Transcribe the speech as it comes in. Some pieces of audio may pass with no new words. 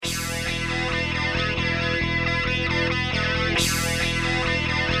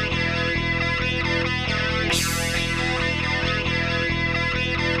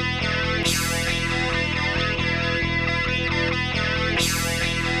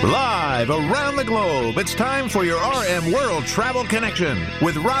Live around the globe, it's time for your RM World Travel Connection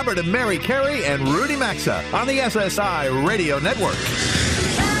with Robert and Mary Carey and Rudy Maxa on the SSI Radio Network.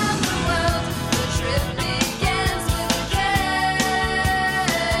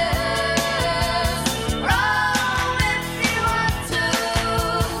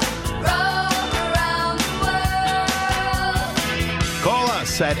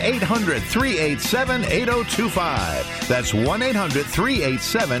 At 800-387-8025. That's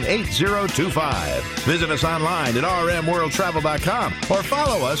 1-800-387-8025. Visit us online at rmworldtravel.com or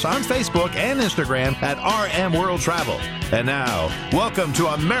follow us on Facebook and Instagram at RM World Travel. And now, welcome to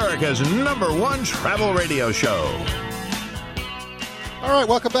America's #1 travel radio show. All right,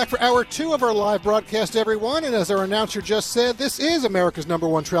 welcome back for Hour 2 of our live broadcast, everyone. And as our announcer just said, this is America's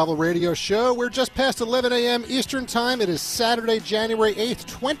 #1 travel radio show. We're just past 11 a.m. Eastern Time. It is Saturday, January 8th,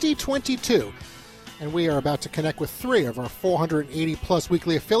 2022. And we are about to connect with 3 of our 480-plus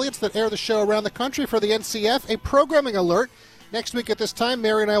weekly affiliates that air the show around the country for the NCF. A programming alert. Next week at this time,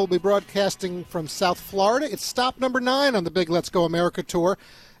 Mary and I will be broadcasting from South Florida. It's stop number 9 on the big Let's Go America tour.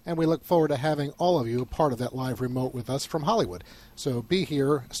 And we look forward to having all of you part of that live remote with us from Hollywood. So be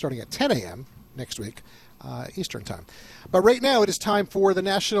here starting at 10 a.m. next week, Eastern Time. But right now it is time for the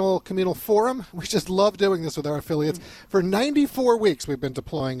National Communal Forum. We just love doing this with our affiliates. For 94 weeks we've been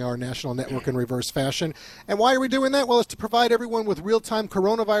deploying our national network in reverse fashion. And why are we doing that? Well, it's to provide everyone with real-time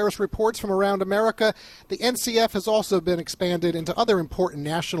coronavirus reports from around America. The NCF has also been expanded into other important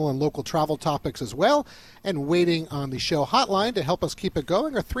national and local travel topics as well. And waiting on the show hotline to help us keep it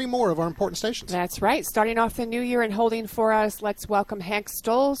going are 3 more of our important stations. That's right. Starting off the new year and holding for us, let's welcome Hank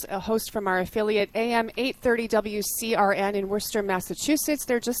Stolz, a host from our affiliate AM 830 WCRN in Worcester, Massachusetts.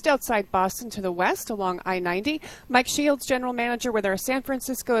 They're just outside Boston to the west along I-90. Mike Shields, general manager with our San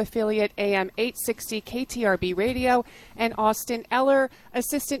Francisco affiliate AM 860 KTRB Radio. And Austin Eller,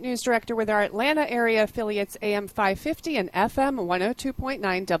 assistant news director with our Atlanta area affiliates AM 550 and FM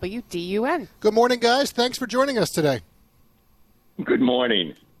 102.9 WDUN. Good morning, guys. Thanks for joining us today. Good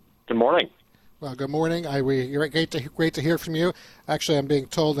morning. Good morning. Well, good morning. You're great to hear from you. Actually, I'm being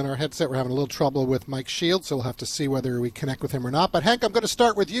told in our headset we're having a little trouble with Mike Shields, so we'll have to see whether we connect with him or not. But, Hank, I'm going to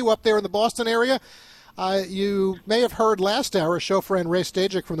start with you up there in the Boston area. You may have heard last hour, show friend Ray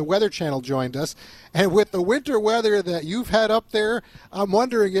Stajic from the Weather Channel joined us. And with the winter weather that you've had up there, I'm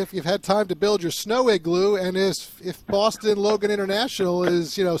wondering if you've had time to build your snow igloo and if Boston Logan International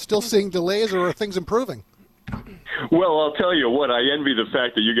is, still seeing delays or are things improving? Well, I'll tell you what, I envy the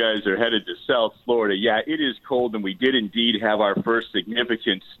fact that you guys are headed to South Florida. Yeah, it is cold, and we did indeed have our first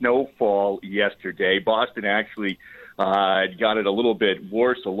significant snowfall yesterday. Boston actually got it a little bit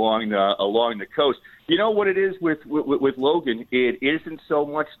worse along the coast. You know what it is with Logan? It isn't so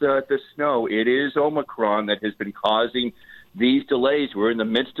much the snow. It is Omicron that has been causing these delays. We're in the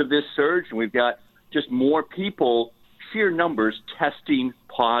midst of this surge, and we've got just more people, sheer numbers, testing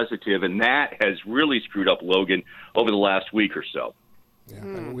positive, and that has really screwed up Logan over the last week or so.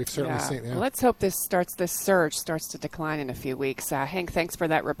 Yeah, we've certainly seen. Yeah. Well, let's hope this surge starts to decline in a few weeks. Hank, thanks for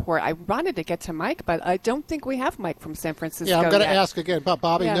that report. I wanted to get to Mike, but I don't think we have Mike from San Francisco. Yeah, I'm going to ask again.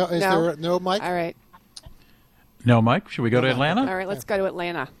 Bobby, is there no Mike? All right. No Mike? Should we go to Atlanta? All right, let's go to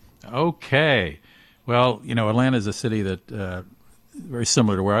Atlanta. Okay. Well, Atlanta is a city that very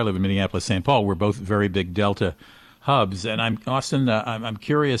similar to where I live in Minneapolis, St. Paul. We're both very big Delta hubs. And I'm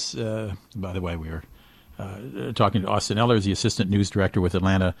curious, by the way, we were talking to Austin Eller, the assistant news director with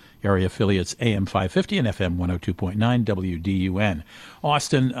Atlanta area affiliates AM 550 and FM 102.9 WDUN.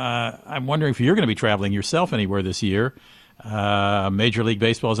 Austin, I'm wondering if you're going to be traveling yourself anywhere this year. Major League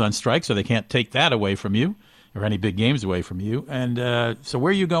Baseball is on strike, so they can't take that away from you or any big games away from you. And so where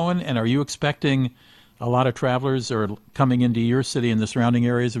are you going, and are you expecting a lot of travelers are coming into your city and the surrounding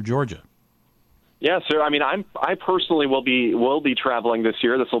areas of Georgia? Yeah, so I personally will be traveling this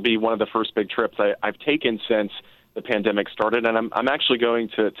year. This will be one of the first big trips I've taken since the pandemic started, and I'm actually going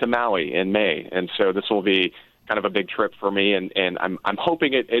to Maui in May, and so this will be kind of a big trip for me, and I'm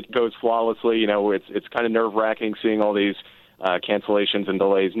hoping it goes flawlessly. It's kind of nerve-wracking seeing all these cancellations and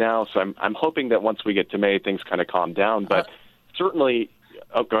delays now, so I'm hoping that once we get to May, things kind of calm down. But certainly,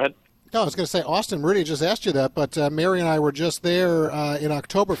 go ahead. No, I was going to say, Austin, Rudy just asked you that, but Mary and I were just there in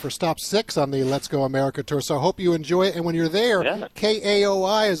October for Stop 6 on the Let's Go America tour, so I hope you enjoy it. And when you're there,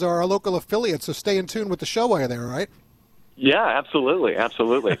 KAOI is our local affiliate, so stay in tune with the show while you're there, all right? Yeah, absolutely. That's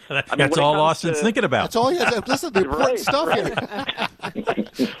all Austin's thinking about. That's all you have to listen to. Important stuff here.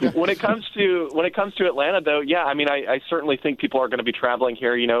 When it comes to Atlanta, though, yeah, I certainly think people are going to be traveling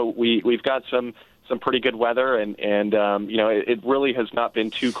here. We've got some pretty good weather, and it really has not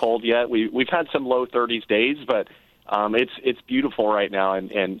been too cold yet. We've had some low 30s days, but It's beautiful right now,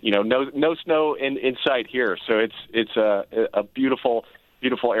 and no snow in sight here, so it's a beautiful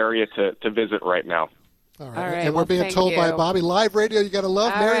area to visit right now. All right. All right, And we're being told by Bobby, live radio you got to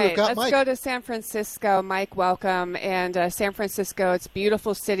love. All Mary, right, we've got Mike. Let's go to San Francisco. Mike, welcome. And San Francisco, it's a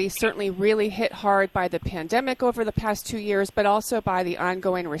beautiful city, certainly really hit hard by the pandemic over the past 2 years, but also by the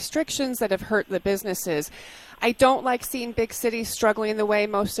ongoing restrictions that have hurt the businesses. I don't like seeing big cities struggling the way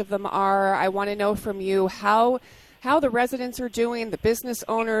most of them are. I want to know from you how the residents are doing, the business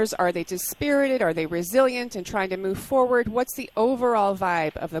owners. Are they dispirited? Are they resilient and trying to move forward? What's the overall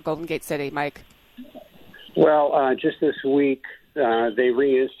vibe of the Golden Gate City, Mike? Well, just this week, they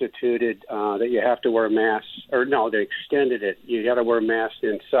reinstituted that you have to wear masks. Or no, they extended it. You got to wear masks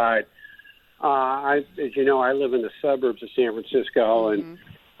inside. As you know, I live in the suburbs of San Francisco, and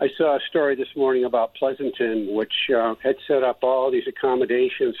I saw a story this morning about Pleasanton, which had set up all these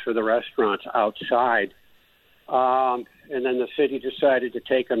accommodations for the restaurants outside. And then the city decided to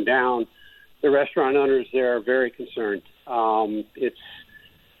take them down. The restaurant owners there are very concerned. It's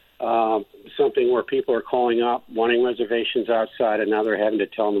something where people are calling up, wanting reservations outside, and now they're having to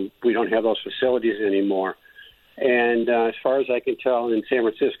tell them we don't have those facilities anymore. And as far as I can tell, in San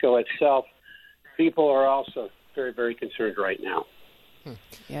Francisco itself, people are also very, very concerned right now.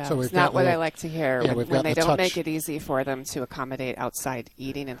 Yeah, So it's not what I like to hear Yeah, when got they the don't touch. make it easy for them to accommodate outside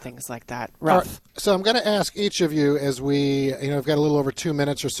eating and things like that. All Rough. right, so I'm going to ask each of you as we've got a little over 2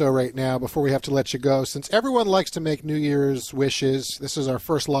 minutes or so right now before we have to let you go. Since everyone likes to make New Year's wishes, this is our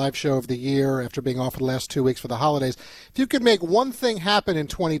first live show of the year after being off for the last 2 weeks for the holidays. If you could make one thing happen in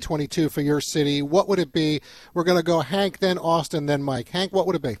 2022 for your city, what would it be? We're going to go Hank, then Austin, then Mike. Hank, what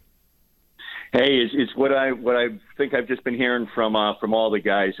would it be? Hey, it's what I think I've just been hearing from all the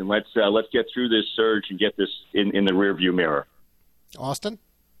guys, and let's get through this surge and get this in the rearview mirror. Austin?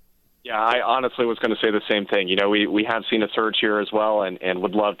 Yeah, I honestly was going to say the same thing. We have seen a surge here as well, and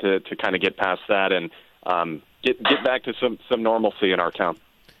would love to kind of get past that and get back to some normalcy in our town.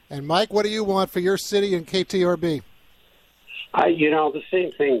 And Mike, what do you want for your city and KTRB? The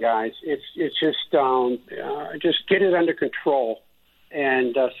same thing, guys. It's just get it under control.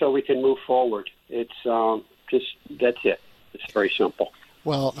 And so we can move forward. It's that's it. It's very simple.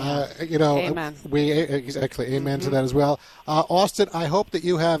 Well, Amen. Exactly, amen to that as well. Austin, I hope that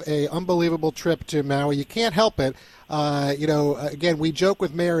you have a unbelievable trip to Maui. You can't help it. Again, we joke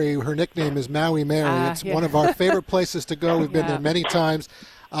with Mary. Her nickname is Maui Mary. It's one of our favorite places to go. We've been there many times.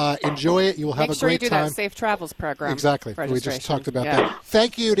 Enjoy it. You will have a great time. Make sure you do that Safe Travels program. Exactly. We just talked about that.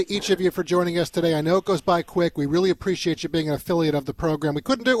 Thank you to each of you for joining us today. I know it goes by quick. We really appreciate you being an affiliate of the program. We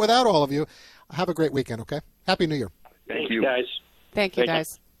couldn't do it without all of you. Have a great weekend, okay? Happy New Year. Thank you, guys. Thank you,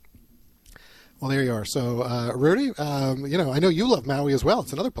 guys. Well, there you are. So, Rudy, I know you love Maui as well.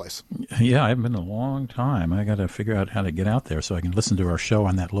 It's another place. Yeah, I've been a long time. I got to figure out how to get out there so I can listen to our show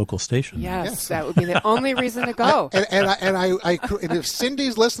on that local station. Yes. That would be the only reason to go. And if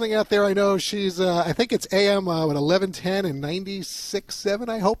Cindy's listening out there, I know she's. I think it's AM at 1110 and 96.7.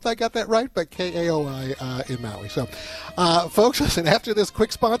 I hope I got that right, but KAOI in Maui. So, folks, listen. After this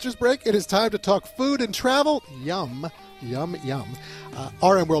quick sponsors break, it is time to talk food and travel. Yum, yum, yum.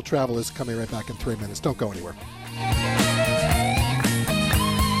 RM World Travel is coming right back in 3 minutes. Don't go anywhere.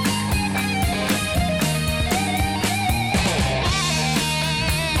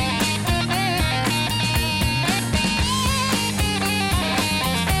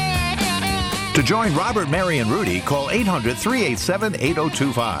 To join Robert, Mary, and Rudy, call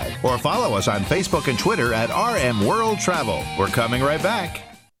 800-387-8025 or follow us on Facebook and Twitter at RM World Travel. We're coming right back.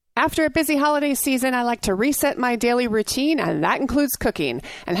 After a busy holiday season, I like to reset my daily routine, and that includes cooking.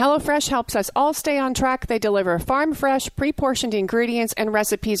 And HelloFresh helps us all stay on track. They deliver farm-fresh, pre-portioned ingredients and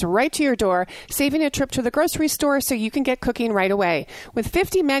recipes right to your door, saving a trip to the grocery store so you can get cooking right away. With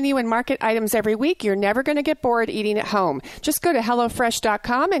 50 menu and market items every week, you're never going to get bored eating at home. Just go to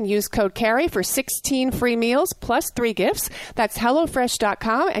HelloFresh.com and use code CARRY for 16 free meals plus 3 gifts. That's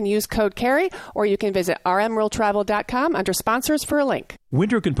HelloFresh.com and use code CARRY, or you can visit rmworldtravel.com under sponsors for a link.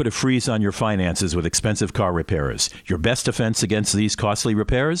 Winter can put a freeze on your finances with expensive car repairs. Your best defense against these costly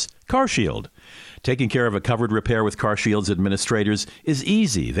repairs? CarShield. Taking care of a covered repair with CarShield's administrators is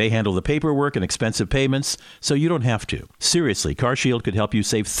easy. They handle the paperwork and expensive payments, so you don't have to. Seriously, CarShield could help you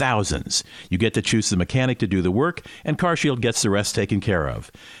save thousands. You get to choose the mechanic to do the work, and CarShield gets the rest taken care of.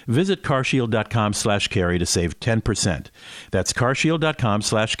 Visit carshield.com/carry to save 10%. That's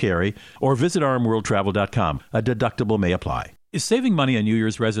carshield.com/carry, or visit rmworldtravel.com. A deductible may apply. Is saving money a New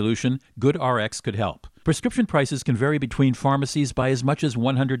Year's resolution? GoodRx could help. Prescription prices can vary between pharmacies by as much as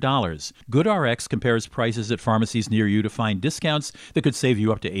 $100. GoodRx compares prices at pharmacies near you to find discounts that could save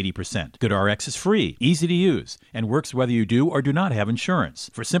you up to 80%. GoodRx is free, easy to use, and works whether you do or do not have insurance.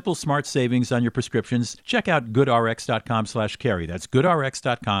 For simple, smart savings on your prescriptions, check out goodrx.com/carry. That's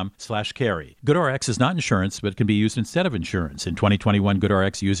goodrx.com/carry. GoodRx is not insurance, but can be used instead of insurance. In 2021,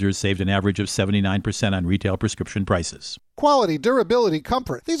 GoodRx users saved an average of 79% on retail prescription prices. Quality, durability,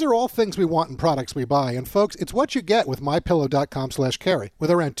 comfort. These are all things we want in products we buy. And folks, it's what you get with MyPillow.com/carry. With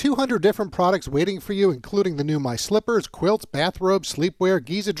around 200 different products waiting for you, including the new My Slippers, quilts, bathrobes, sleepwear,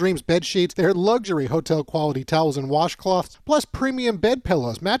 Giza Dreams bed sheets, their luxury hotel quality towels and washcloths, plus premium bed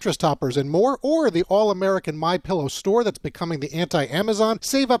pillows, mattress toppers, and more, or the all-American MyPillow store that's becoming the anti-Amazon.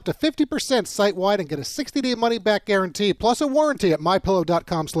 Save up to 50% site-wide and get a 60-day money-back guarantee, plus a warranty at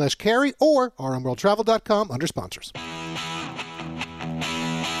MyPillow.com/carry or rmworldtravel.com under sponsors.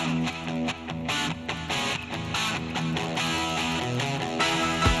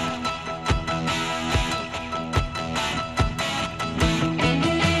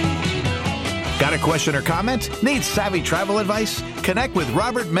 Got a question or comment? Need savvy travel advice? Connect with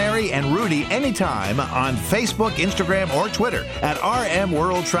Robert, Mary, and Rudy anytime on Facebook, Instagram, or Twitter at RM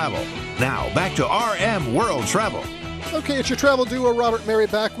World Travel. Now, back to RM World Travel. Okay, it's your travel duo, Robert Mary,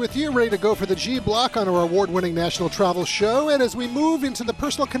 back with you, ready to go for the G block on our award-winning national travel show. And as we move into the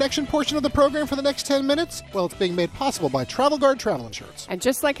personal connection portion of the program for the next 10 minutes, well, it's being made possible by Travel Guard Travel Insurance. And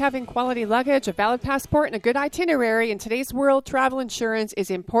just like having quality luggage, a valid passport, and a good itinerary, in today's world, travel insurance is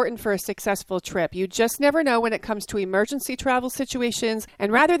important for a successful trip. You just never know when it comes to emergency travel situations.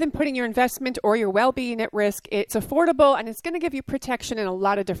 And rather than putting your investment or your well-being at risk, it's affordable and it's going to give you protection in a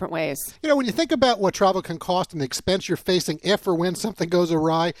lot of different ways. You know, when you think about what travel can cost and the expense you're facing if or when something goes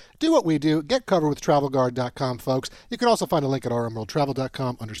awry, do what we do. Get covered with TravelGuard.com, folks. You can also find a link at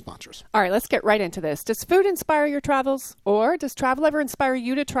rmworldtravel.com under sponsors. All right, let's get right into this. Does food inspire your travels? Or does travel ever inspire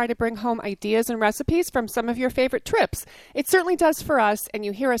you to try to bring home ideas and recipes from some of your favorite trips? It certainly does for us, and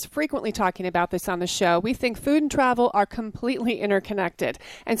you hear us frequently talking about this on the show. We think food and travel are completely interconnected.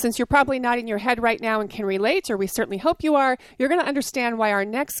 And since you're probably nodding your head right now and can relate, or we certainly hope you are, you're going to understand why our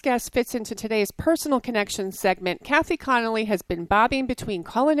next guest fits into today's Personal Connection segment. Kathy Connolly has been bobbing between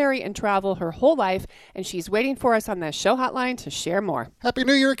culinary and travel her whole life, and she's waiting for us on the show hotline to share more. Happy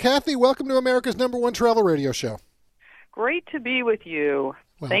New Year, Kathy. Welcome to America's #1 travel radio show. Great to be with you.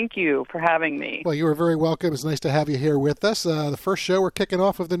 Well, thank you for having me. Well, you are very welcome. It's nice to have you here with us. The first show we're kicking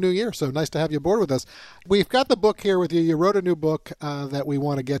off of the new year, so nice to have you aboard with us. We've got the book here with you. You wrote a new book that we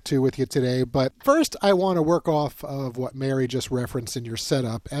want to get to with you today. But first, I want to work off of what Mary just referenced in your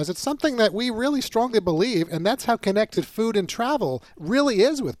setup, as it's something that we really strongly believe, and that's how connected food and travel really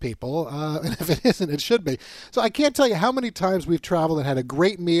is with people. And if it isn't, it should be. So I can't tell you how many times we've traveled and had a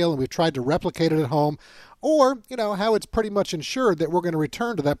great meal, and we've tried to replicate it at home. Or, you know, how it's pretty much ensured that we're going to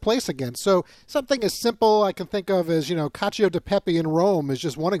return to that place again. So something as simple I can think of as, Cacio di Pepe in Rome is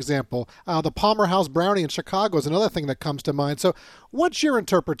just one example. The Palmer House Brownie in Chicago is another thing that comes to mind. So what's your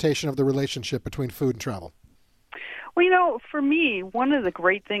interpretation of the relationship between food and travel? Well, for me, one of the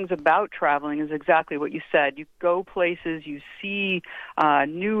great things about traveling is exactly what you said. You go places, you see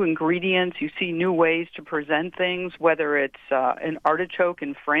new ingredients, you see new ways to present things, whether it's an artichoke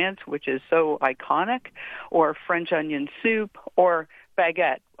in France, which is so iconic, or French onion soup, or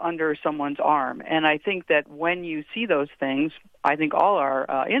baguette under someone's arm. And I think that when you see those things, I think all our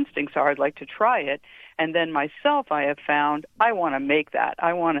instincts are, I'd like to try it. And then myself, I have found I want to make that.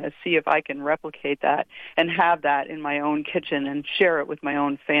 I want to see if I can replicate that and have that in my own kitchen and share it with my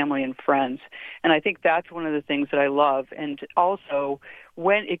own family and friends. And I think that's one of the things that I love. And also,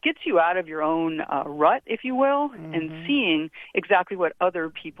 when it gets you out of your own rut, if you will, and seeing exactly what other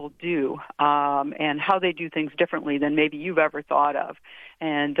people do and how they do things differently than maybe you've ever thought of.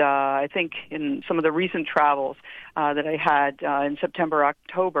 And I think in some of the recent travels that I had in September,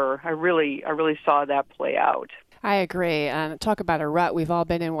 October, I really saw that play out. I agree. Talk about a rut. We've all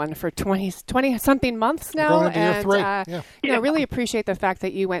been in one for 20-something months now. And really appreciate the fact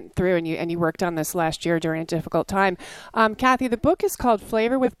that you went through and you worked on this last year during a difficult time. Kathy, the book is called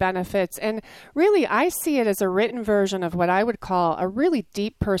Flavor with Benefits. And really, I see it as a written version of what I would call a really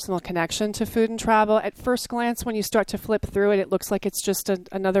deep personal connection to food and travel. At first glance, when you start to flip through it, it looks like it's just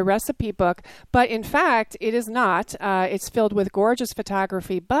another recipe book. But in fact, it is not. It's filled with gorgeous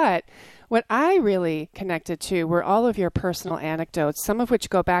photography. But what I really connected to were all of your personal anecdotes, some of which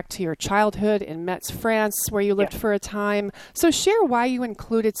go back to your childhood in Metz, France, where you lived for a time. So share why you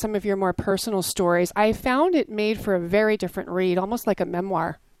included some of your more personal stories. I found it made for a very different read, almost like a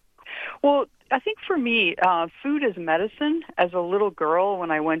memoir. Well, I think for me, food is medicine. As a little girl,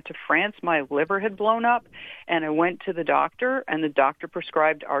 when I went to France, my liver had blown up, and I went to the doctor, and the doctor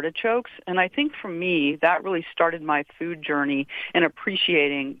prescribed artichokes. And I think for me, that really started my food journey in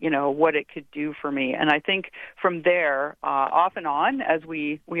appreciating, what it could do for me. And I think from there, off and on, as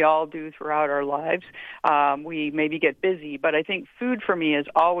we all do throughout our lives, we maybe get busy. But I think food for me has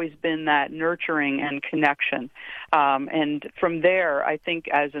always been that nurturing and connection. And from there, I think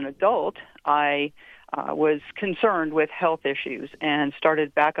as an adult, I was concerned with health issues and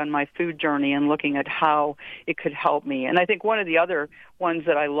started back on my food journey and looking at how it could help me. And I think one of the other ones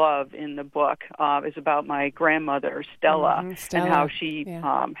that I love in the book is about my grandmother, Stella, and how she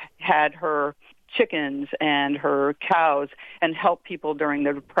had her chickens and her cows and help people during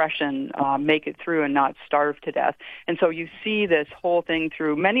the Depression make it through and not starve to death. And so you see this whole thing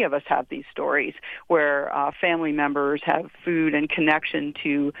through, many of us have these stories where family members have food and connection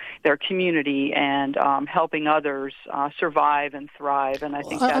to their community and helping others survive and thrive. And I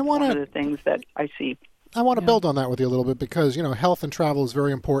think that's one of the things that I see. I want to build on that with you a little bit because, health and travel is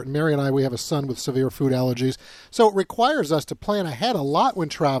very important. Mary and I, we have a son with severe food allergies. So it requires us to plan ahead a lot when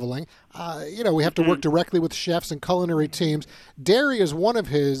traveling. We have to work directly with chefs and culinary teams. Dairy is one of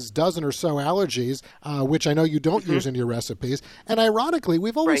his dozen or so allergies, which I know you don't use in your recipes. And ironically,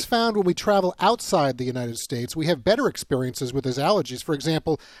 we've always found when we travel outside the United States, we have better experiences with his allergies. For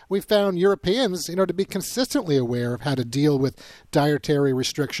example, we've found Europeans, to be consistently aware of how to deal with dietary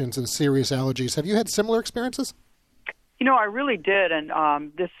restrictions and serious allergies. Have you had similar experiences? I really did,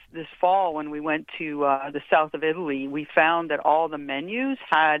 and this fall when we went to the south of Italy, we found that all the menus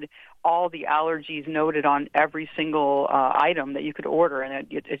had all the allergies noted on every single item that you could order. And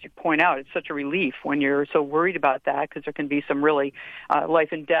as you point out, it's such a relief when you're so worried about that because there can be some really life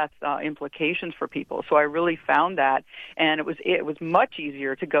and death implications for people. So I really found that, and it was much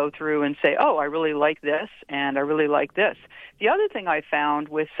easier to go through and say, oh, I really like this, and I really like this. The other thing I found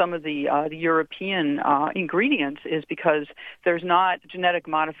with some of the European ingredients is because there's not genetic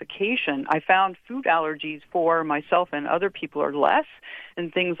modification, I found food allergies for myself and other people are less,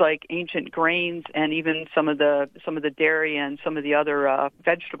 and things like ancient grains and even some of the dairy and some of the other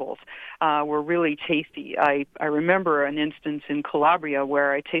vegetables were really tasty. I remember an instance in Calabria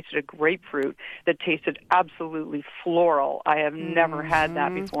where I tasted a grapefruit that tasted absolutely floral. I have never had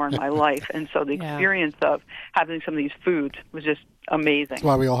that before in my life, and so the experience of having some of these foods was just amazing. That's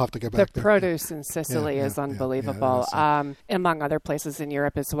why we all have to get back there. The produce in Sicily is unbelievable, among other places in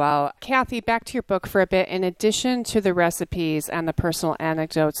Europe as well. Kathy, back to your book for a bit. In addition to the recipes and the personal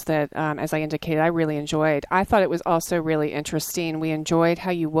anecdotes that, as I indicated, I really enjoyed, I thought it was also really interesting. We enjoyed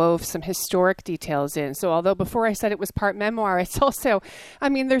how you wove some historic details in. So although before I said it was part memoir, it's also,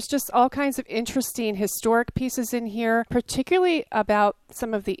 there's just all kinds of interesting historic pieces in here, particularly about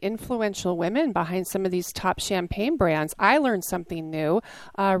some of the influential women behind some of these top champagne brands. I learned something new,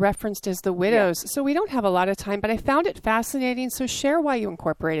 referenced as the widows. So we don't have a lot of time, but I found it fascinating. So share why you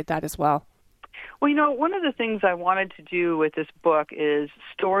incorporated that as well. Well, one of the things I wanted to do with this book is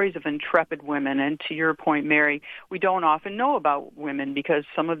stories of intrepid women. And to your point, Mary, we don't often know about women because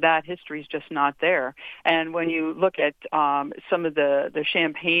some of that history is just not there. And when you look at some of the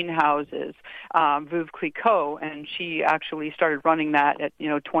champagne houses, Veuve Clicquot, and she actually started running that at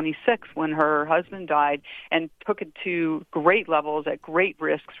 26 when her husband died and took it to great levels at great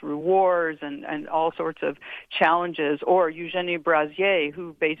risks through wars and all sorts of challenges. Or Eugénie Brazier,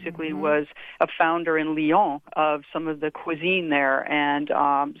 who basically was a founder in Lyon of some of the cuisine there, and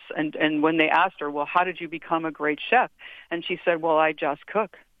when they asked her, well, how did you become a great chef? And she said, well, I just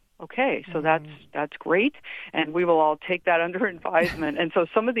cook. Okay, so that's great, and we will all take that under advisement. And so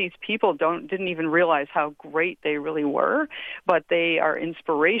some of these people didn't even realize how great they really were, but they are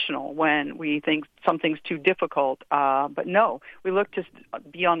inspirational when we think something's too difficult. But no, we look to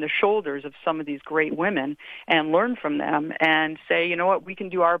be on the shoulders of some of these great women and learn from them and say, you know what, we can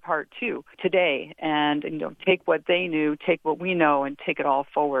do our part too today, and take what they knew, take what we know, and take it all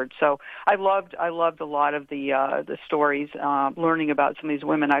forward. So I loved a lot of the stories, learning about some of these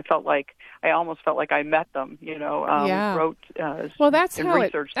women. I almost felt like I met them, wrote well, that's how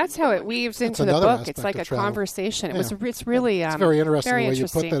it That's weaves into the book. It's like a conversation. It's really it's very interesting very the way you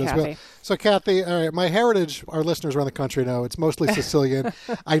put that Kathy. as well. So, Kathy, all right, my heritage, our listeners around the country know, it's mostly Sicilian.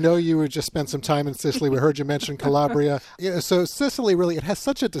 I know you just spent some time in Sicily. We heard you mention Calabria. So Sicily really, it has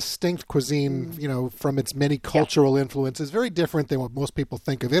such a distinct cuisine, from its many cultural influences, very different than what most people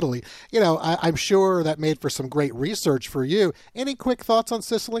think of Italy. I'm sure that made for some great research for you. Any quick thoughts on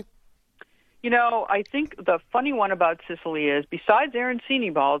Sicily? I think the funny one about Sicily is, besides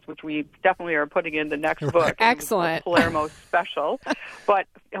arancini balls, which we definitely are putting in the next book, excellent Palermo special, but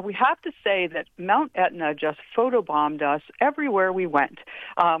we have to say that Mount Etna just photobombed us everywhere we went.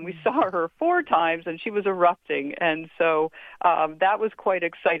 We saw her 4 times, and she was erupting, and so that was quite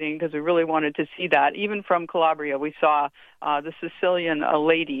exciting because we really wanted to see that. Even from Calabria, we saw the Sicilian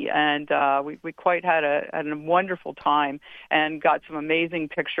lady, and we quite had a wonderful time and got some amazing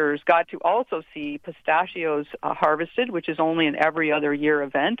pictures. Got to also see pistachios harvested, which is only an every other year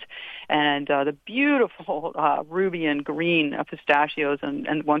event, and the beautiful ruby and green pistachios,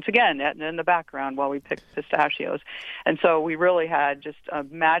 and once again, Etna in the background while we picked pistachios. And so we really had just a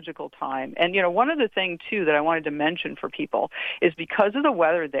magical time. And, one of the things, too, that I wanted to mention for people is because of the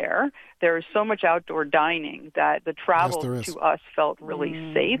weather there is so much outdoor dining that the travel to us felt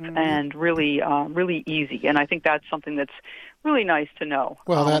really safe and really really easy. And I think that's something that's really nice to know.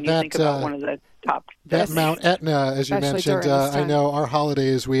 Well, when you think about one of the top. That Mount Etna, as you mentioned, I know our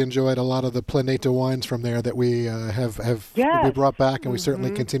holidays, we enjoyed a lot of the Planeta wines from there that we have we brought back, and we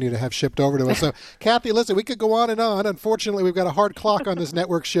certainly continue to have shipped over to us. So, Kathy, listen, we could go on and on. Unfortunately, we've got a hard clock on this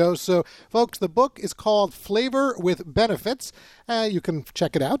network show. So, folks, the book is called Flavor with Benefits. You can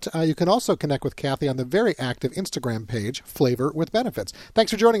check it out. You can also connect with Kathy on the very active Instagram page, Flavor with Benefits.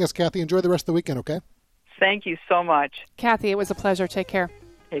 Thanks for joining us, Kathy. Enjoy the rest of the weekend, okay? Thank you so much. Kathy, it was a pleasure. Take care.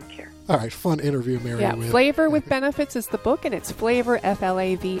 Take care. All right, fun interview, Mary. Yeah, Flavor with Benefits is the book, and it's Flavor,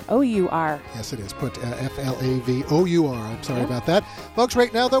 F-L-A-V-O-U-R. Yes, it is. Put F-L-A-V-O-U-R. I'm sorry about that. Folks,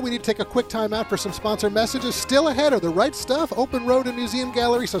 right now, though, we need to take a quick time out for some sponsor messages. Still ahead are The Right Stuff, Open Road and Museum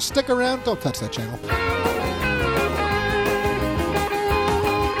Gallery, so stick around. Don't touch that channel.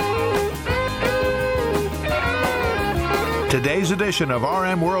 Today's edition of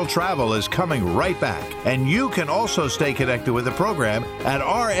RM World Travel is coming right back, and you can also stay connected with the program at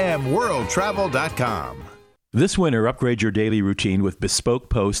rmworldtravel.com. This winter, upgrade your daily routine with Bespoke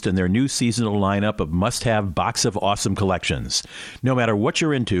Post and their new seasonal lineup of must-have Box of Awesome collections. No matter what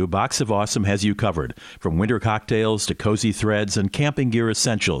you're into, Box of Awesome has you covered. From winter cocktails to cozy threads and camping gear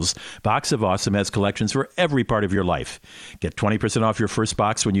essentials, Box of Awesome has collections for every part of your life. Get 20% off your first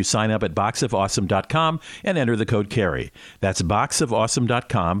box when you sign up at boxofawesome.com and enter the code CARRY. That's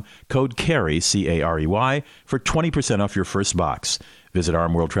boxofawesome.com, code CARRY, C-A-R-E-Y, for 20% off your first box. Visit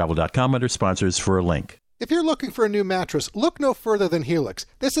rmworldtravel.com under sponsors for a link. If you're looking for a new mattress, look no further than Helix.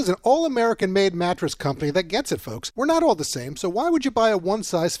 This is an all-American-made mattress company that gets it, folks. We're not all the same, so why would you buy a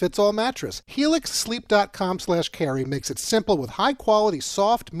one-size-fits-all mattress? HelixSleep.com/carry makes it simple with high-quality,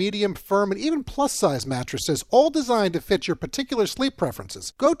 soft, medium, firm, and even plus-size mattresses, all designed to fit your particular sleep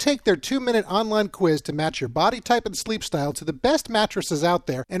preferences. Go take their 2-minute online quiz to match your body type and sleep style to the best mattresses out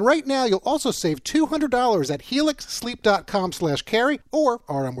there, and right now you'll also save $200 at HelixSleep.com/carry or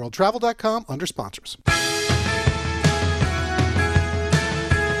rmworldtravel.com under sponsors.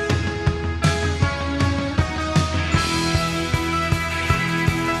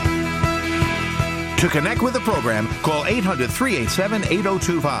 To connect with the program, call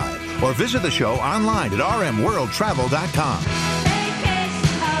 800-387-8025 or visit the show online at rmworldtravel.com.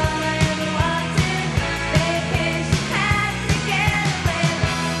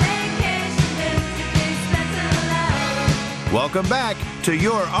 Welcome back to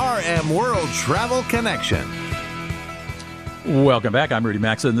your RM World Travel Connection. Welcome back. I'm Rudy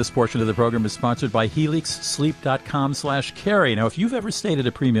Maxa, and this portion of the program is sponsored by HelixSleep.com/carry. Now, if you've ever stayed at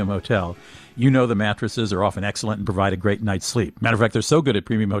a premium hotel, you know the mattresses are often excellent and provide a great night's sleep. Matter of fact, they're so good at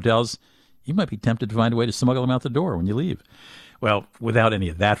premium hotels, you might be tempted to find a way to smuggle them out the door when you leave. Well, without any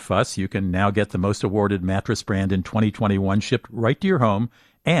of that fuss, you can now get the most awarded mattress brand in 2021 shipped right to your home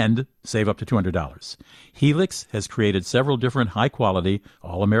and save up to $200. Helix has created several different high-quality,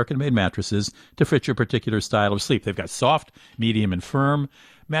 all-American-made mattresses to fit your particular style of sleep. They've got soft, medium, and firm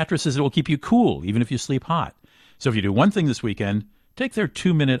mattresses that will keep you cool even if you sleep hot. So if you do one thing this weekend, take their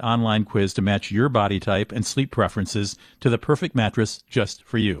 2-minute online quiz to match your body type and sleep preferences to the perfect mattress just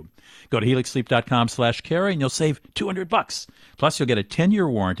for you. Go to HelixSleep.com/carry and you'll save $200. Plus, you'll get a 10-year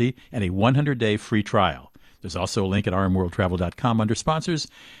warranty and a 100-day free trial. There's also a link at rmworldtravel.com under sponsors,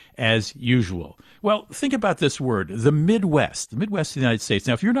 as usual. Well, think about this word, the Midwest. The Midwest of the United States.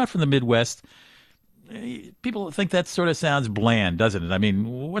 Now, if you're not from the Midwest, people think that sort of sounds bland, doesn't it? I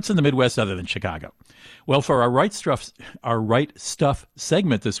mean, what's in the Midwest other than Chicago? Well, for our Right Stuff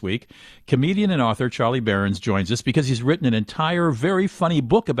segment this week, comedian and author Charlie Berens joins us because he's written an entire, very funny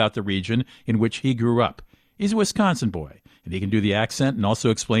book about the region in which he grew up. He's a Wisconsin boy, and he can do the accent and also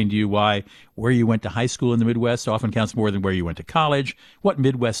explain to you why where you went to high school in the Midwest often counts more than where you went to college, what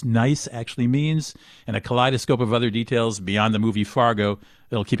Midwest nice actually means, and a kaleidoscope of other details beyond the movie Fargo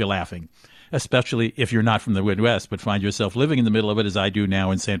that'll keep you laughing, especially if you're not from the Midwest but find yourself living in the middle of it as I do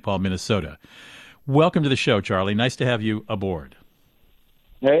now in St. Paul, Minnesota. Welcome to the show, Charlie. Nice to have you aboard.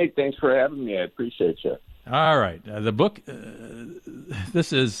 Hey, thanks for having me. I appreciate you. All right. The book, the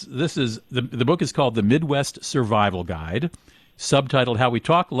book is called The Midwest Survival Guide, subtitled How We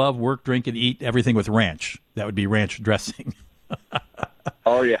Talk, Love, Work, Drink, and Eat Everything with Ranch. That would be ranch dressing.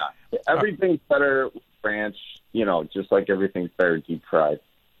 Oh, yeah. Everything's better with ranch, just like everything's better deep fried.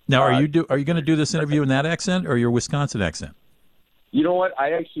 Now, are you going to do this interview in that accent or your Wisconsin accent? You know what?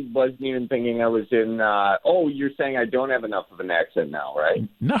 I actually wasn't even thinking I was in. You're saying I don't have enough of an accent now, right?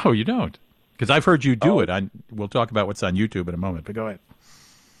 No, you don't. Because I've heard you do it. We'll talk about what's on YouTube in a moment, but go ahead.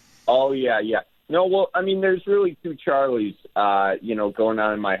 Oh, yeah. No, well, I mean, there's really two Charlies, going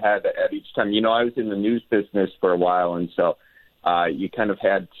on in my head at each time. I was in the news business for a while, and so you kind of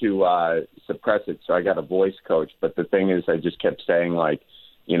had to suppress it. So I got a voice coach. But the thing is, I just kept saying, like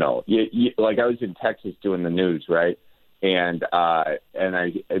I was in Texas doing the news, right? And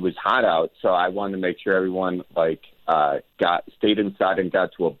it was hot out, so I wanted to make sure everyone stayed inside and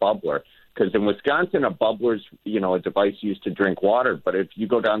got to a bubbler. Because in Wisconsin, a bubbler's a device used to drink water, but if you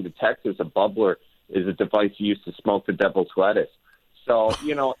go down to Texas, a bubbler is a device used to smoke the devil's lettuce. So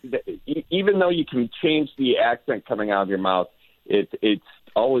even though you can change the accent coming out of your mouth, it's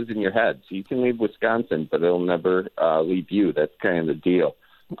always in your head. So you can leave Wisconsin, but it'll never leave you. That's kind of the deal.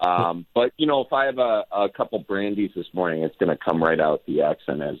 But if I have a couple brandies this morning, it's going to come right out the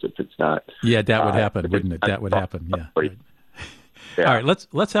accent as if it's not. Yeah, that would happen, wouldn't it? That would happen. Yeah. Right. Yeah. All right,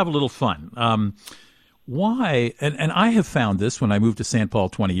 let's have a little fun. Why? And I have found this when I moved to St. Paul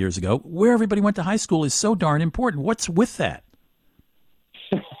 20 years ago. Where everybody went to high school is so darn important. What's with that?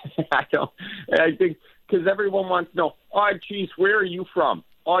 I think because everyone wants to know. Oh, geez, where are you from?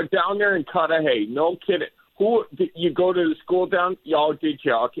 Oh, down there in Cudahy. No kidding. Who did you go to the school down? Oh, did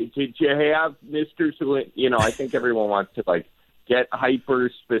you? Okay, did you have Mr. I think everyone wants to get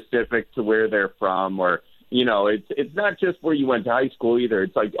hyper specific to where they're from, or it's not just where you went to high school either.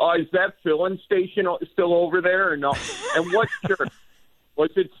 It's like, oh, is that filling station still over there or no? And what church was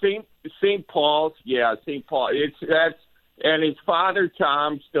it? St. Paul's? Yeah, St. Paul. And his father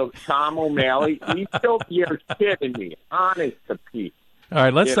Tom O'Malley. You're kidding me, honest to Pete. All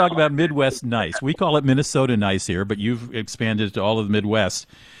right, let's talk about Midwest nice. We call it Minnesota nice here, but you've expanded it to all of the Midwest.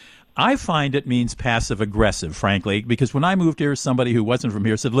 I find it means passive-aggressive, frankly, because when I moved here, somebody who wasn't from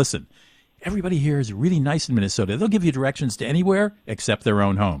here said, listen, everybody here is really nice in Minnesota. They'll give you directions to anywhere except their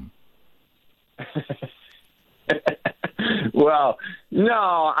own home. Well,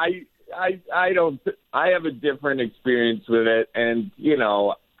 no, I don't. I have a different experience with it, and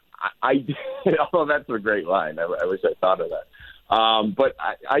although that's a great line. I wish I thought of that. But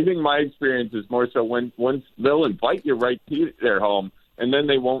I think my experience is more so once they'll invite you right to their home, and then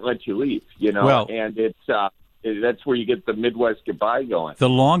they won't let you leave. Well, and that's where you get the Midwest goodbye going. The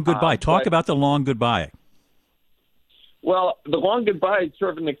long goodbye. Talk about the long goodbye. Well, the long goodbye is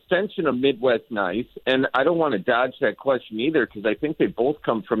sort of an extension of Midwest nice, and I don't want to dodge that question either because I think they both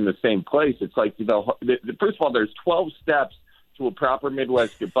come from the same place. It's like, first of all, there's 12 steps to a proper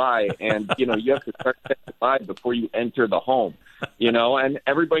Midwest goodbye, and, you have to start that goodbye before you enter the home, and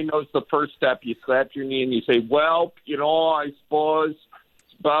everybody knows the first step. You slap your knee and you say, well, I suppose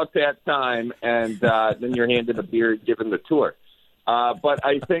it's about that time, and then you're handed a beer and given the tour. But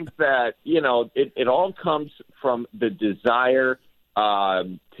I think that, it all comes from the desire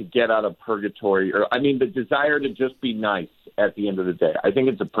to get out of purgatory, the desire to just be nice at the end of the day. I think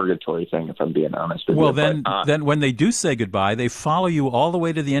it's a purgatory thing, if I'm being honest with you. Well, then when they do say goodbye, they follow you all the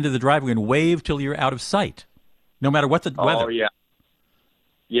way to the end of the driveway and wave till you're out of sight, no matter what the weather. Oh, yeah.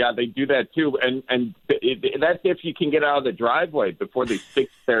 Yeah, they do that too, and that's if you can get out of the driveway before they stick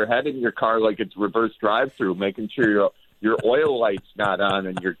their head in your car like it's reverse drive-through, making sure your oil light's not on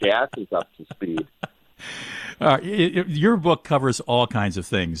and your gas is up to speed. Your book covers all kinds of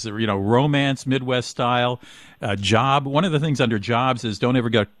things, romance, Midwest style, job. One of the things under jobs is don't ever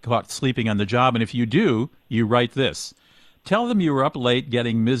get caught sleeping on the job. And if you do, you write this. Tell them you were up late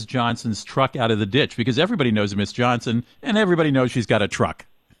getting Ms. Johnson's truck out of the ditch, because everybody knows Miss Johnson and everybody knows she's got a truck.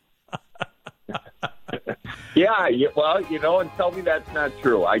 Yeah, well, and tell me that's not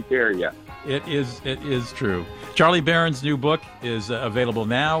true. I dare you. It is true. Charlie Barron's new book is available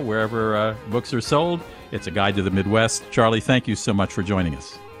now wherever books are sold. It's a guide to the Midwest. Charlie, thank you so much for joining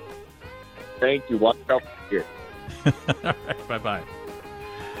us. Thank you. Watch out here. All right, bye-bye.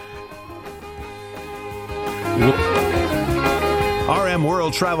 RM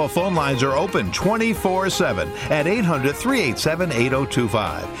World Travel phone lines are open 24/7 at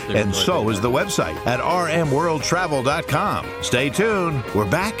 800-387-8025. And so is the website at rmworldtravel.com. Stay tuned. We're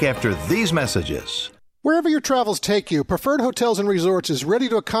back after these messages. Wherever your travels take you, Preferred Hotels and Resorts is ready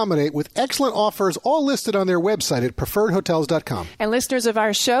to accommodate with excellent offers all listed on their website at preferredhotels.com. And listeners of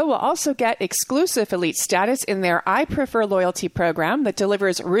our show will also get exclusive elite status in their I Prefer loyalty program that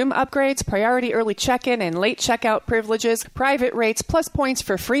delivers room upgrades, priority early check-in and late checkout privileges, private rates, plus points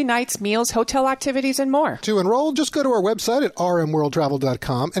for free nights, meals, hotel activities, and more. To enroll, just go to our website at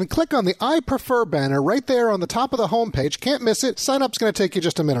rmworldtravel.com and click on the I Prefer banner right there on the top of the homepage. Can't miss it. Sign up's going to take you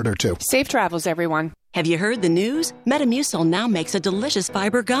just a minute or two. Safe travels, everyone. Have you heard the news? Metamucil now makes a delicious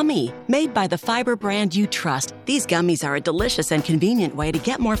fiber gummy. Made by the fiber brand you trust, these gummies are a delicious and convenient way to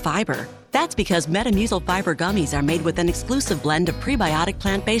get more fiber. That's because Metamucil fiber gummies are made with an exclusive blend of prebiotic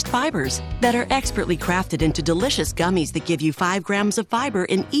plant-based fibers that are expertly crafted into delicious gummies that give you 5 grams of fiber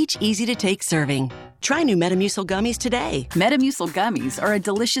in each easy-to-take serving. Try new Metamucil gummies today. Metamucil gummies are a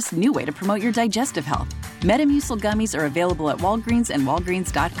delicious new way to promote your digestive health. Metamucil gummies are available at Walgreens and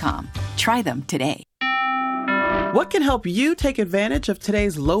Walgreens.com. Try them today. What can help you take advantage of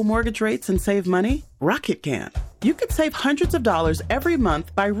today's low mortgage rates and save money? Rocket can. You could save hundreds of dollars every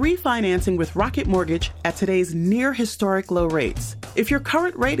month by refinancing with Rocket Mortgage at today's near historic low rates. If your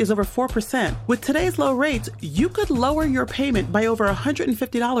current rate is over 4%, with today's low rates, you could lower your payment by over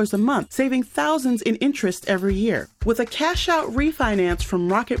 $150 a month, saving thousands in interest every year. With a cash-out refinance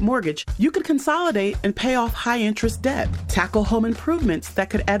from Rocket Mortgage, you could consolidate and pay off high-interest debt, tackle home improvements that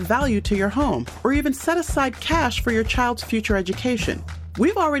could add value to your home, or even set aside cash for your child's future education.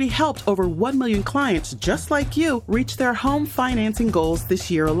 We've already helped over 1 million clients just like you reach their home financing goals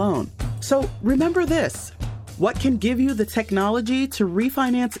this year alone. So remember this. What can give you the technology to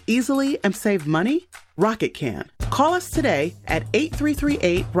refinance easily and save money? Rocket can. Call us today at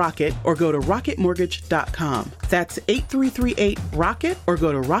 8338-ROCKET or go to rocketmortgage.com. That's 8338-ROCKET or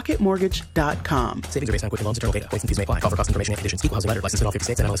go to rocketmortgage.com. Savings are based on quick loans, internal data. Points and fees may apply. Call for cost information and conditions. Equal housing letter. Licensed in all 50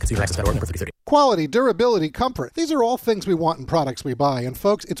 states and MLS Consumer Access Org number 3330. Quality, durability, comfort. These are all things we want in products we buy. And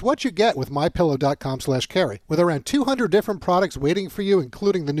folks, it's what you get with MyPillow.com/carry. With around 200 different products waiting for you,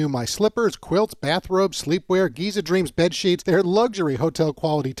 including the new My Slippers, quilts, bathrobes, sleepwear, Giza Dreams bed sheets, their luxury hotel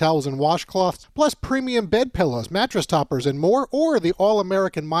quality towels and washcloths, plus premium bed pillows, mattress toppers, and more, or the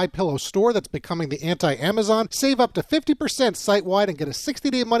all-American MyPillow store that's becoming the anti-Amazon. Save up to 50% site-wide and get a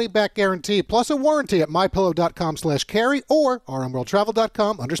 60-day money-back guarantee, plus a warranty at MyPillow.com/carry or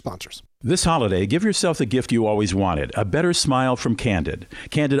rmworldtravel.com under sponsors. This holiday, give yourself the gift you always wanted, a better smile from Candid.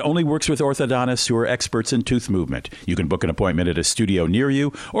 Candid only works with orthodontists who are experts in tooth movement. You can book an appointment at a studio near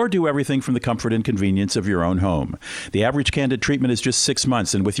you or do everything from the comfort and convenience of your own home. The average Candid treatment is just 6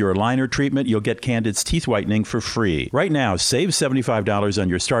 months, and with your aligner treatment, you'll get Candid's teeth whitening for free. Right now, save $75 on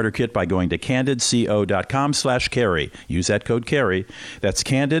your starter kit by going to candidco.com/carry. Use that code CARRY. That's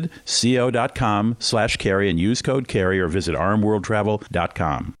candidco.com/carry and use code CARRY or visit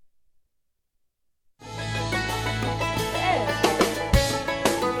rmworldtravel.com.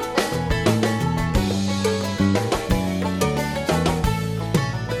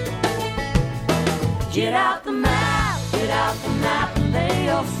 Get out the map and lay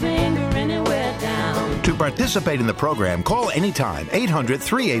your finger anywhere down. To participate in the program, call anytime,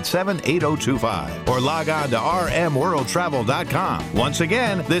 800-387-8025, or log on to rmworldtravel.com. Once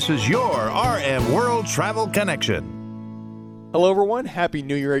again, this is your RM World Travel Connection. Hello everyone, Happy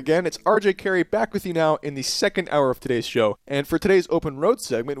New Year again. It's RJ Carey back with you now in the second hour of today's show. And for today's Open Road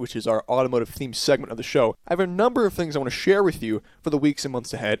segment, which is our automotive themed segment of the show, I have a number of things I want to share with you for the weeks and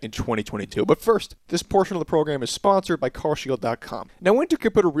months ahead in 2022. But first, this portion of the program is sponsored by CarShield.com. Now, winter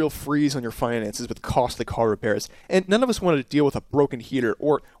can put a real freeze on your finances with costly car repairs, and none of us wanted to deal with a broken heater,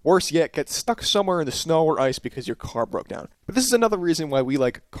 or worse yet, get stuck somewhere in the snow or ice because your car broke down. But this is another reason why we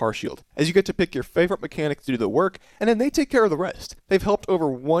like CarShield, as you get to pick your favorite mechanic to do the work, and then they take care of the rest. They've helped over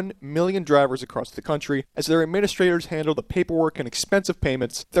 1 million drivers across the country as their administrators handle the paperwork and expensive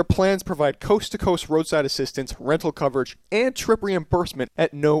payments. Their plans provide coast-to-coast roadside assistance, rental coverage, and trip reimbursement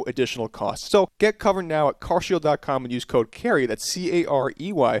at no additional cost. So get covered now at carshield.com and use code CARRY, that's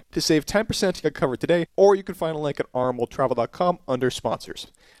CAREY, to save 10% to get covered today, or you can find a link at rmworldtravel.com under sponsors.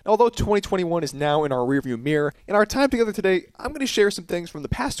 Now, although 2021 is now in our rearview mirror, in our time together today, I'm going to share some things from the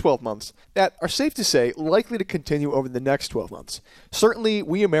past 12 months that are safe to say likely to continue over the next 12 months. Certainly,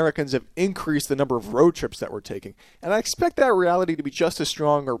 we Americans have increased the number of road trips that we're taking, and I expect that reality to be just as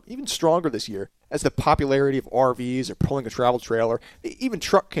strong or even stronger this year as the popularity of RVs or pulling a travel trailer, even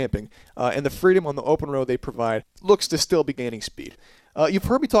truck camping, and the freedom on the open road they provide looks to still be gaining speed. You've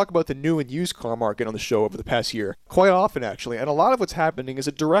heard me talk about the new and used car market on the show over the past year, quite often actually, and a lot of what's happening is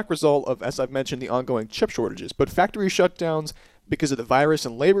a direct result of, as I've mentioned, the ongoing chip shortages. But factory shutdowns, because of the virus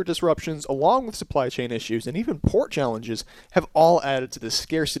and labor disruptions, along with supply chain issues and even port challenges, have all added to the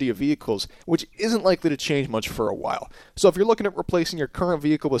scarcity of vehicles, which isn't likely to change much for a while. So if you're looking at replacing your current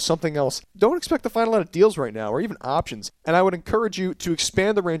vehicle with something else, don't expect to find a lot of deals right now or even options, and I would encourage you to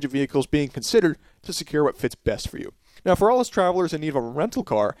expand the range of vehicles being considered to secure what fits best for you. Now, for all us travelers in need of a rental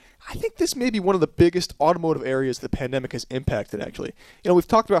car, I think this may be one of the biggest automotive areas the pandemic has impacted, actually. We've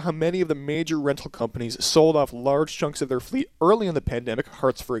talked about how many of the major rental companies sold off large chunks of their fleet early in the pandemic.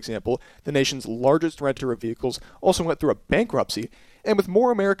 Hertz, for example, the nation's largest renter of vehicles, also went through a bankruptcy. And with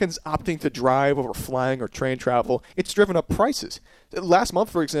more Americans opting to drive over flying or train travel, it's driven up prices. Last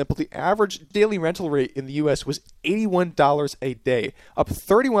month, for example, the average daily rental rate in the U.S. was $81 a day, up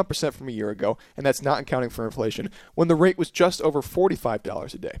 31% from a year ago, and that's not accounting for inflation, when the rate was just over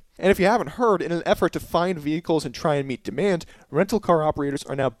 $45 a day. And if you haven't heard, in an effort to find vehicles and try and meet demand, rental car operators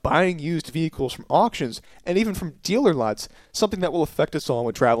are now buying used vehicles from auctions and even from dealer lots, something that will affect us all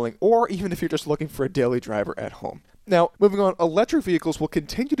when traveling, or even if you're just looking for a daily driver at home. Now, moving on, electric vehicles will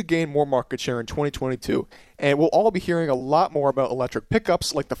continue to gain more market share in 2022, and we'll all be hearing a lot more about electric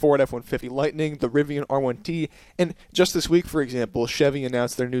pickups like the Ford F-150 Lightning, the Rivian R1T, and just this week, for example, Chevy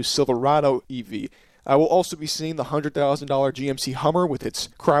announced their new Silverado EV. We'll also be seeing the $100,000 GMC Hummer with its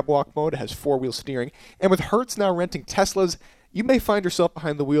crab walk mode. It has four-wheel steering, and with Hertz now renting Teslas, you may find yourself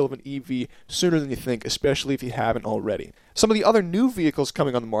behind the wheel of an EV sooner than you think, especially if you haven't already. Some of the other new vehicles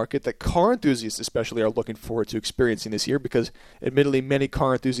coming on the market that car enthusiasts especially are looking forward to experiencing this year, because admittedly many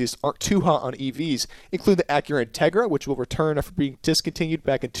car enthusiasts aren't too hot on EVs, include the Acura Integra, which will return after being discontinued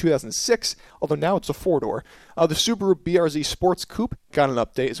back in 2006, although now it's a four-door. The Subaru BRZ Sports Coupe got an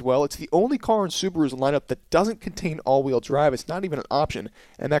update as well. It's the only car in Subaru's lineup that doesn't contain all-wheel drive. It's not even an option,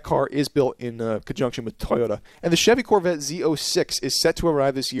 and that car is built in conjunction with Toyota. And the Chevy Corvette Z06 is set to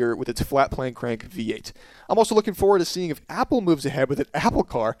arrive this year with its flat-plane crank V8. I'm also looking forward to seeing if Apple moves ahead with an Apple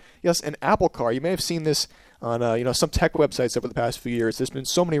Car. Yes, an Apple Car. You may have seen this on some tech websites over the past few years. There's been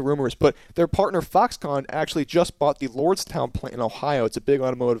so many rumors, but their partner Foxconn actually just bought the Lordstown plant in Ohio. It's a big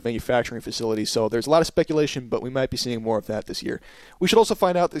automotive manufacturing facility, so there's a lot of speculation, but we might be seeing more of that this year. We should also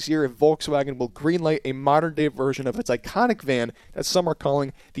find out this year if Volkswagen will greenlight a modern-day version of its iconic van that some are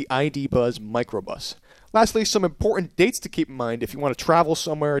calling the ID Buzz Microbus. Lastly, some important dates to keep in mind if you want to travel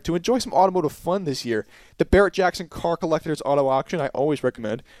somewhere to enjoy some automotive fun this year. The Barrett-Jackson Car Collectors Auto Auction, I always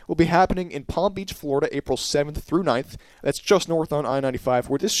recommend, will be happening in Palm Beach, Florida, April 7th through 9th. That's just north on I-95,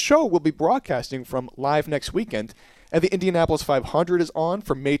 where this show will be broadcasting from live next weekend. And the Indianapolis 500 is on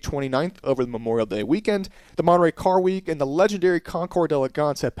from May 29th over the Memorial Day weekend. The Monterey Car Week and the legendary Concours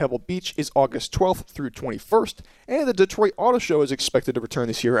d'Elegance at Pebble Beach is August 12th through 21st. And the Detroit Auto Show is expected to return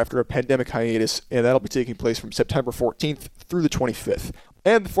this year after a pandemic hiatus, and that'll be taking place from September 14th through the 25th.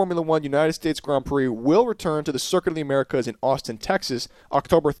 And the Formula One United States Grand Prix will return to the Circuit of the Americas in Austin, Texas,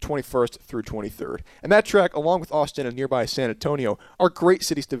 October 21st through 23rd. And that track, along with Austin and nearby San Antonio, are great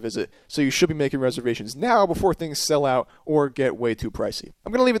cities to visit, so you should be making reservations now before things sell out or get way too pricey.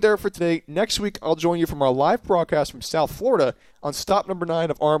 I'm going to leave it there for today. Next week, I'll join you from our live broadcast from South Florida on stop number 9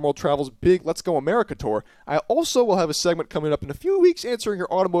 of RM World Travel's big Let's Go America tour. I also will have a segment coming up in a few weeks answering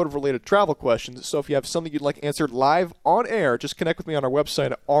your automotive-related travel questions, so if you have something you'd like answered live on air, just connect with me on our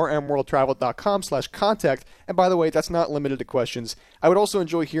website at rmworldtravel.com/contact. And by the way, that's not limited to questions. I would also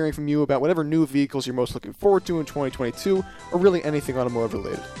enjoy hearing from you about whatever new vehicles you're most looking forward to in 2022, or really anything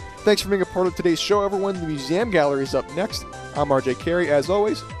automotive-related. Thanks for being a part of today's show, everyone. The Museum Gallery is up next. I'm RJ Carey. As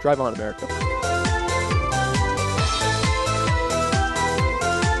always, drive on, America.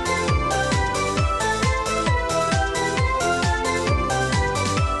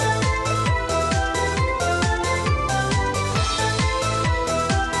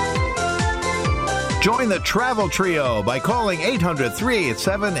 Join the Travel Trio by calling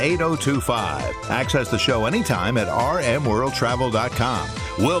 800-387-8025. Access the show anytime at rmworldtravel.com.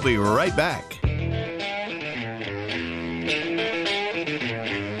 We'll be right back.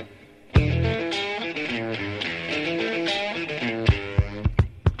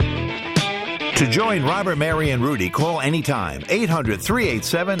 To join Robert, Mary, and Rudy, call anytime,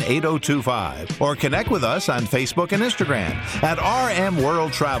 800-387-8025, or connect with us on Facebook and Instagram at RM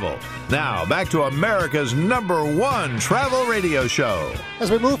World Travel. Now, back to America's #1 travel radio show.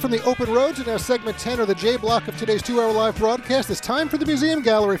 As we move from the open road to now segment 10 or the J block of today's 2-hour live broadcast, it's time for the Museum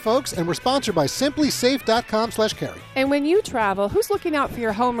Gallery, folks, and we're sponsored by SimplySafe.com/carry. And when you travel, who's looking out for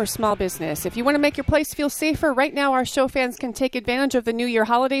your home or small business? If you want to make your place feel safer, right now our show fans can take advantage of the New Year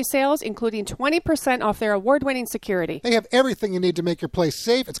holiday sales, including 20 20% off their award-winning security. They have everything you need to make your place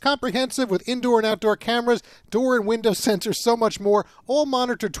safe. It's comprehensive with indoor and outdoor cameras, door and window sensors, so much more, all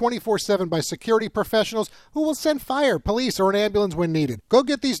monitored 24/7 by security professionals who will send fire, police, or an ambulance when needed. Go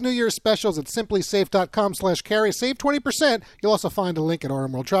get these New Year's specials at simplysafe.com/carry. Save 20%. You'll also find a link at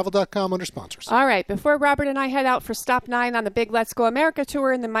rmworldtravel.com under sponsors. All right, before Robert and I head out for Stop 9 on the big Let's Go America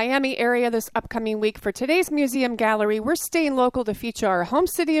tour in the Miami area this upcoming week for today's museum gallery, we're staying local to feature our home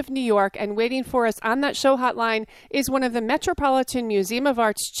city of New York, and waiting for us on that show hotline is one of the Metropolitan Museum of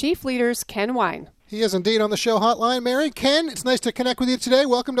Art's chief leaders, Ken Wine. He is indeed on the show hotline. Mary, Ken, it's nice to connect with you today.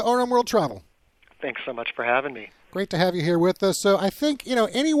 Welcome to RM World Travel. Thanks so much for having me. Great to have you here with us. So I think,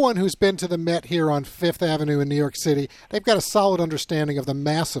 anyone who's been to the Met here on Fifth Avenue in New York City, they've got a solid understanding of the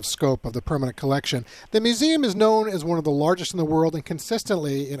massive scope of the permanent collection. The museum is known as one of the largest in the world, and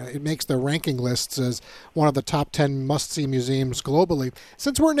consistently, it makes the ranking lists as one of the top 10 must-see museums globally.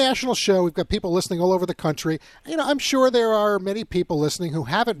 Since we're a national show, we've got people listening all over the country. I'm sure there are many people listening who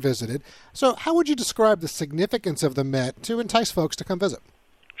haven't visited. So how would you describe the significance of the Met to entice folks to come visit?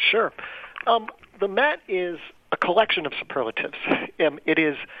 Sure. The Met is a collection of superlatives. It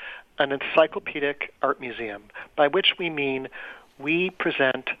is an encyclopedic art museum, by which we mean we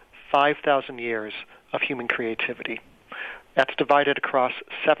present 5,000 years of human creativity. That's divided across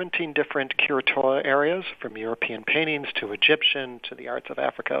 17 different curatorial areas, from European paintings to Egyptian to the arts of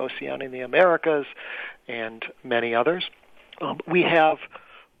Africa, Oceania, and the Americas, and many others. We have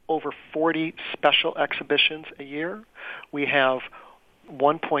over 40 special exhibitions a year. We have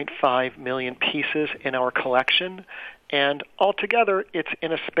 1.5 million pieces in our collection, and altogether it's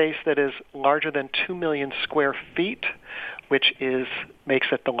in a space that is larger than 2 million square feet, which makes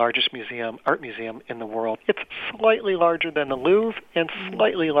it the largest art museum in the world. It's slightly larger than the Louvre and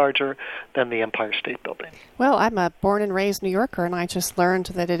slightly larger than the Empire State Building. Well, I'm a born and raised New Yorker, and I just learned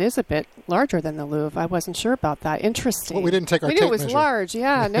that it is a bit larger than the Louvre. I wasn't sure about that. Interesting. Well, we didn't take our tape measure. We knew it was measure. large.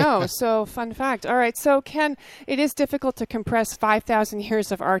 Yeah, no. So, fun fact. All right. So, Ken, it is difficult to compress 5,000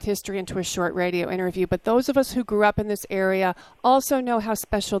 years of art history into a short radio interview, but those of us who grew up in this area also know how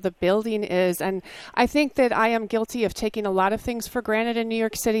special the building is. And I think that I am guilty of taking a lot of things for granted in New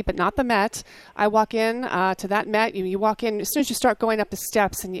York City, but not the Met. I walk in to that Met. You walk in, as soon as you start going up the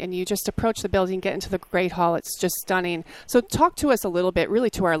steps and you just approach the building, get into the Great Hall, it's just stunning. So talk to us a little bit, really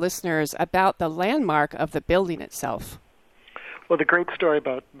to our listeners, about the landmark of the building itself. Well, the great story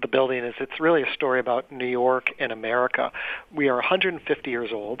about the building is it's really a story about New York and America. We are 150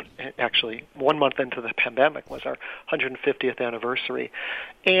 years old. Actually, 1 month into the pandemic was our 150th anniversary.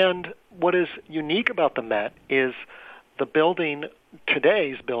 And what is unique about the Met is the building,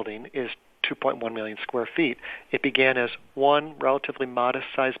 today's building, is 2.1 million square feet. It began as one relatively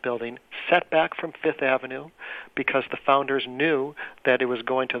modest-sized building set back from Fifth Avenue because the founders knew that it was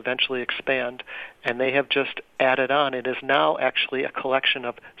going to eventually expand, and they have just added on. It is now actually a collection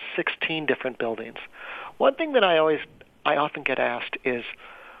of 16 different buildings. One thing that I often get asked is,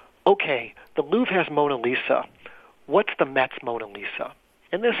 okay, the Louvre has Mona Lisa. What's the Met's Mona Lisa?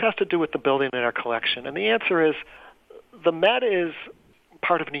 And this has to do with the building in our collection. And the answer is, the Met is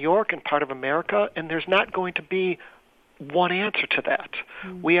part of New York and part of America, and there's not going to be one answer to that.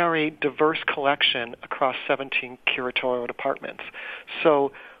 We are a diverse collection across 17 curatorial departments.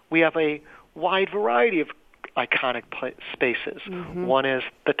 So we have a wide variety of iconic spaces. One is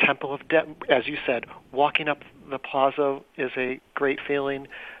the Temple of Death. As you said, walking up the plaza is a great feeling.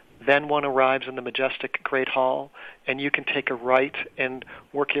 Then one arrives in the majestic Great Hall, and you can take a right and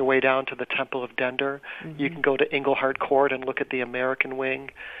work your way down to the Temple of Dender. You can go to Engelhard Court and look at the American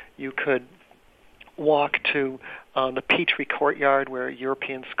wing. You could walk to the Petrie Courtyard, where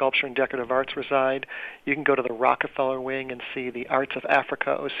European sculpture and decorative arts reside. You can go to the Rockefeller wing and see the arts of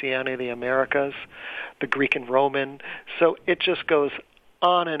Africa, Oceania, the Americas, the Greek and Roman. So it just goes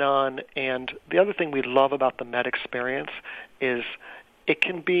on. And the other thing we love about the Met experience is it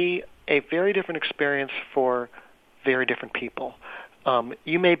can be a very different experience for very different people.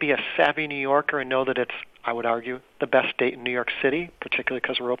 You may be a savvy New Yorker and know that it's, I would argue, the best date in New York City, particularly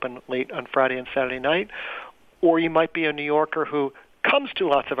because we're open late on Friday and Saturday night. Or you might be a New Yorker who comes to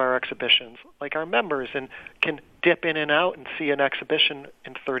lots of our exhibitions, like our members, and can dip in and out and see an exhibition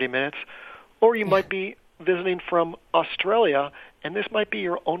in 30 minutes. Or you might be visiting from Australia, and this might be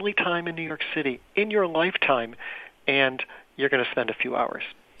your only time in New York City in your lifetime, and you're going to spend a few hours.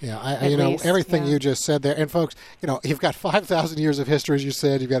 Yeah, everything you just said there. And folks, you've got 5,000 years of history, as you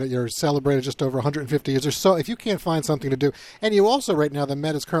said. You're celebrated just over 150 years or so. If you can't find something to do, and you also right now, the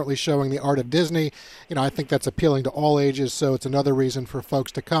Met is currently showing The Art of Disney. I think that's appealing to all ages, so it's another reason for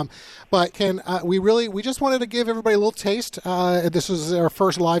folks to come. But Ken, we just wanted to give everybody a little taste. This is our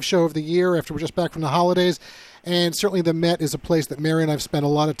first live show of the year after we're just back from the holidays. And certainly the Met is a place that Mary and I have spent a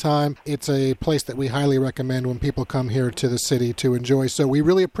lot of time. It's a place that we highly recommend when people come here to the city to enjoy. So we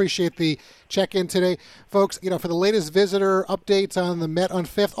really appreciate the check-in today. Folks, for the latest visitor updates on the Met on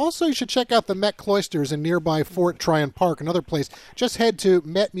 5th, also you should check out the Met Cloisters in nearby Fort Tryon Park, another place. Just head to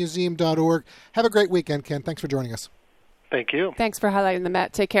metmuseum.org. Have a great weekend, Ken. Thanks for joining us. Thank you. Thanks for highlighting the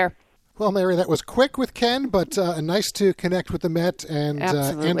Met. Take care. Well, Mary, that was quick with Ken, but nice to connect with the Met and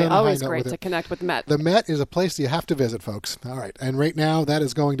absolutely. And on always a high note great with to connect with the Met. The Met is a place you have to visit, folks. All right, and right now that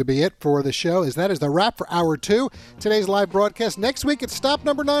is going to be it for the show. That is the wrap for Hour 2. Today's live broadcast. Next week it's stop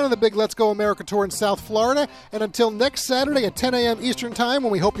number 9 on the big Let's Go America tour in South Florida. And until next Saturday at 10 a.m. Eastern Time,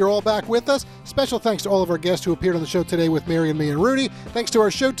 when we hope you're all back with us. Special thanks to all of our guests who appeared on the show today with Mary and me and Rudy. Thanks to our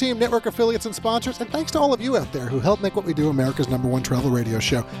show team, network affiliates, and sponsors. And thanks to all of you out there who help make what we do America's #1 travel radio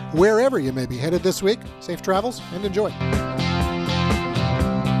show. Wherever you may be headed this week, safe travels and enjoy.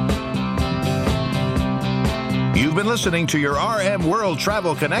 You've been listening to your RM World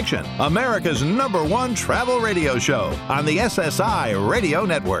Travel Connection, America's #1 travel radio show on the SSI Radio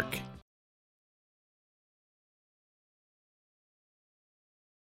Network.